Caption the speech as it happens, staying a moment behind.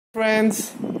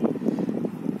Friends,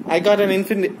 I got an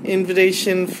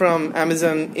invitation from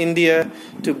Amazon India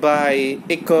to buy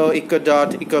Eco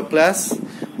Dot, Eco Plus,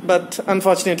 but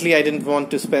unfortunately I didn't want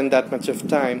to spend that much of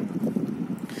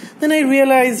time. Then I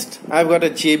realized I've got a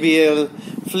JBL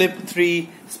Flip 3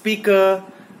 speaker,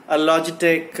 a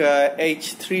Logitech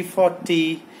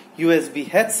H340 USB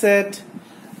headset,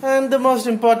 and the most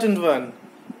important one,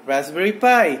 Raspberry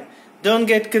Pi. Don't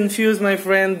get confused, my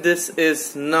friend, this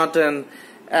is not an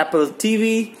Apple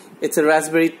TV, it's a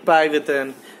Raspberry Pi with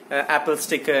an Apple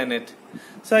sticker in it.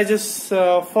 So I just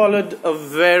followed a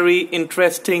very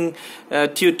interesting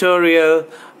tutorial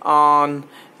on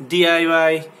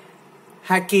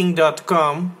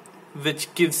DIYhacking.com,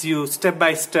 which gives you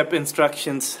step-by-step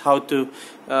instructions how to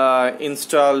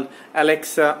install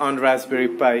Alexa on Raspberry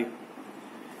Pi.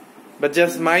 But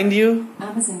just mind you,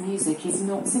 Amazon Music is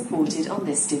not supported on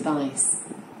this device.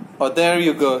 Oh, there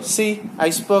you go. See, I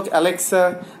spoke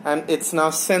Alexa and it's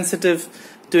now sensitive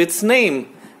to its name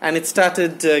and it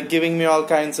started giving me all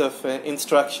kinds of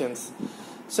instructions.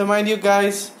 So mind you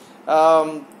guys,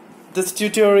 this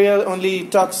tutorial only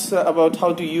talks about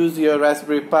how to use your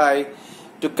Raspberry Pi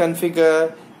to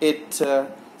configure it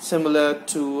similar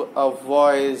to a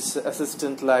voice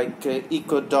assistant like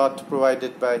Echo Dot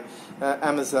provided by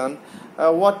Amazon.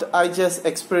 What I just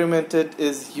experimented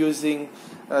is using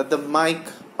the mic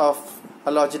of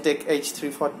a Logitech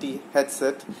H340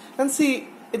 headset, and see,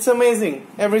 it's amazing.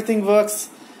 Everything works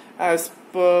as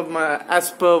per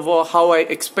how I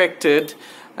expected,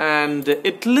 and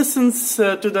it listens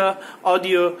to the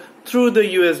audio through the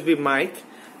USB mic.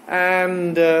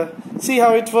 And see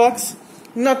how it works.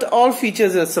 Not all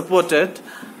features are supported.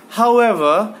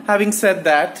 However, having said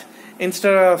that,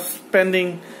 instead of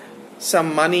spending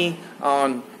some money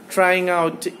on trying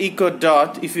out Echo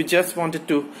Dot, if you just wanted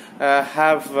to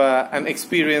have an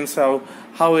experience how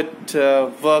it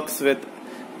works with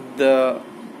the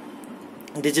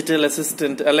digital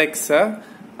assistant Alexa,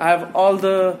 I have all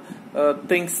the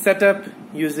things set up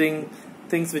using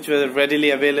things which were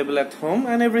readily available at home,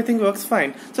 and everything works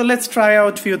fine. So let's try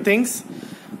out few things.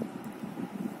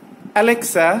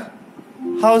 Alexa,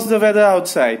 how's the weather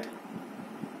outside?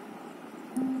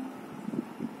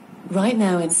 Right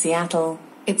now in Seattle,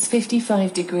 it's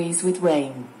 55 degrees with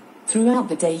rain. Throughout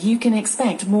the day you can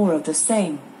expect more of the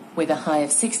same, with a high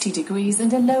of 60 degrees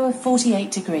and a low of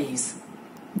 48 degrees.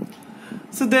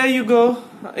 So there you go.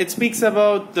 It speaks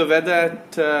about the weather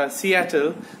at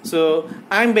Seattle. So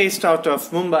I'm based out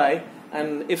of Mumbai,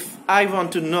 and if I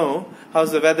want to know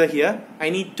how's the weather here, I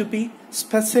need to be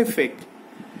specific.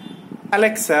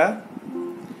 Alexa,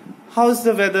 how's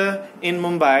the weather in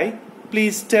Mumbai?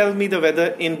 Please tell me the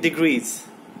weather in degrees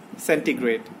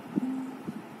centigrade.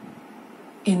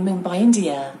 In Mumbai,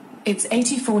 India, it's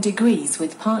 84 degrees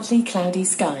with partly cloudy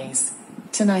skies.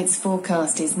 Tonight's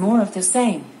forecast is more of the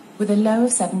same, with a low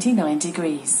of 79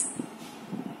 degrees.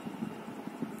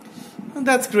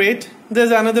 That's great.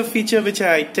 There's another feature which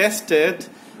I tested.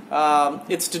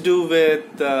 It's to do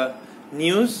with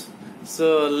news.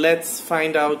 So let's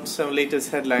find out some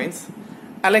latest headlines.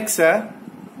 Alexa,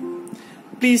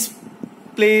 please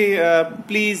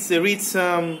read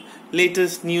some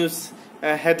latest news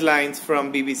headlines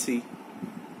from BBC.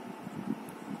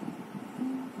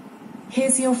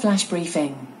 Here's your flash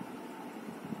briefing.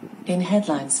 In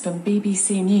headlines from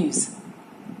BBC News.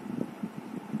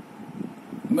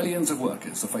 Millions of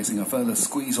workers are facing a further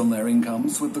squeeze on their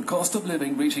incomes, with the cost of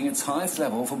living reaching its highest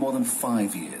level for more than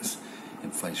 5 years.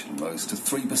 Inflation rose to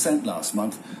 3% last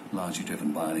month, largely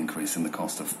driven by an increase in the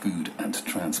cost of food and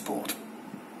transport.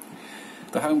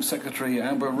 The Home Secretary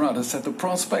Amber Rudd has said the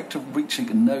prospect of reaching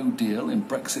a no deal in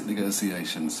Brexit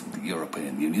negotiations with the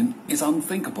European Union is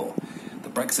unthinkable. The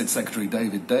Brexit Secretary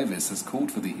David Davis has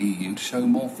called for the EU to show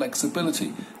more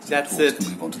flexibility. That's it. To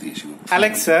move on to the issue of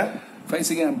Alexa,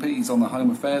 facing MPs on the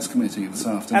Home Affairs Committee this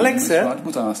afternoon, Alexa, Rudd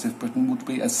was asked if Britain would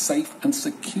be as safe and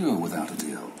secure without a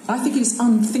deal. I think it is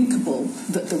unthinkable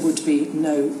that there would be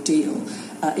no deal.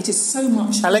 It is so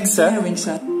much Alexa, in their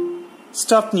interest.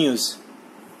 Stop news.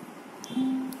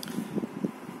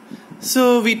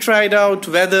 So we tried out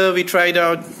weather, we tried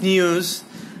out news.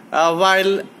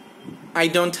 While I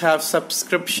don't have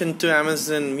subscription to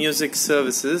Amazon Music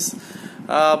services,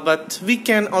 but we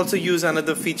can also use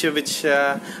another feature which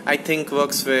I think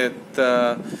works with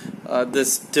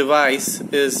this device,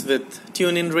 is with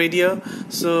TuneIn Radio.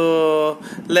 So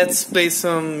let's play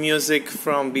some music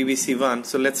from BBC One.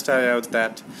 So let's try out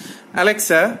that.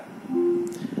 Alexa,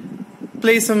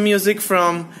 play some music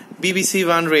from BBC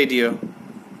One Radio.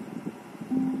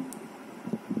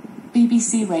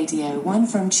 BBC Radio 1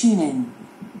 from TuneIn.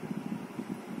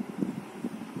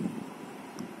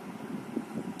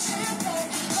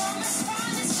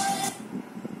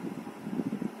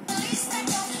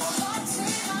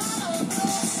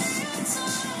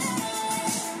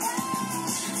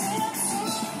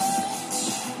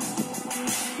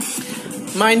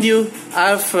 Mind you,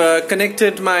 I've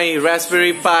connected my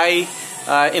Raspberry Pi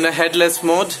in a headless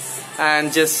mode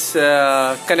and just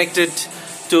connected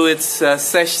to its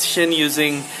session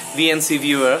using VNC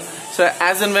Viewer. So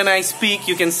as and when I speak,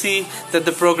 you can see that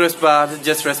the progress bar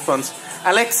just responds,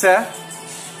 Alexa,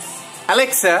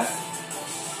 Alexa.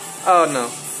 Oh no,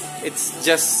 it's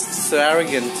just so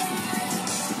arrogant.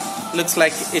 Looks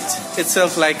like it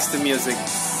itself likes the music.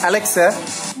 Alexa,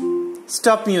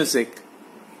 stop music.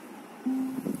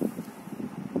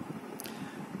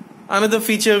 Another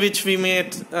feature which we may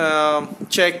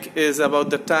check is about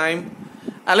the time.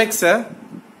 Alexa,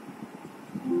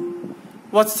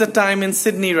 what's the time in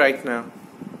Sydney right now?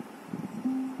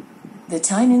 The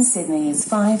time in Sydney is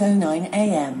 5:09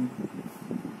 a.m.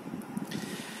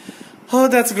 Oh,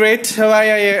 that's great.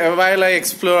 While I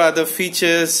explore other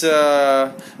features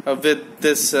with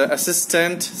this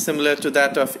assistant similar to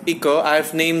that of Echo,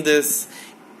 I've named this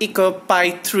Echo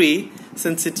Pi 3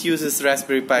 since it uses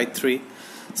Raspberry Pi 3.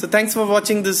 So thanks for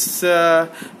watching this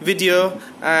video,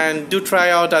 and do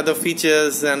try out other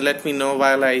features and let me know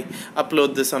while I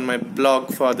upload this on my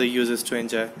blog for other users to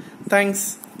enjoy.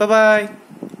 Thanks. Bye-bye.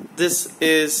 This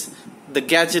is the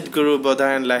Gadget Guru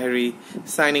Baudhayan Lahiri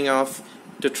signing off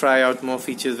to try out more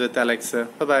features with Alexa.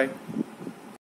 Bye-bye.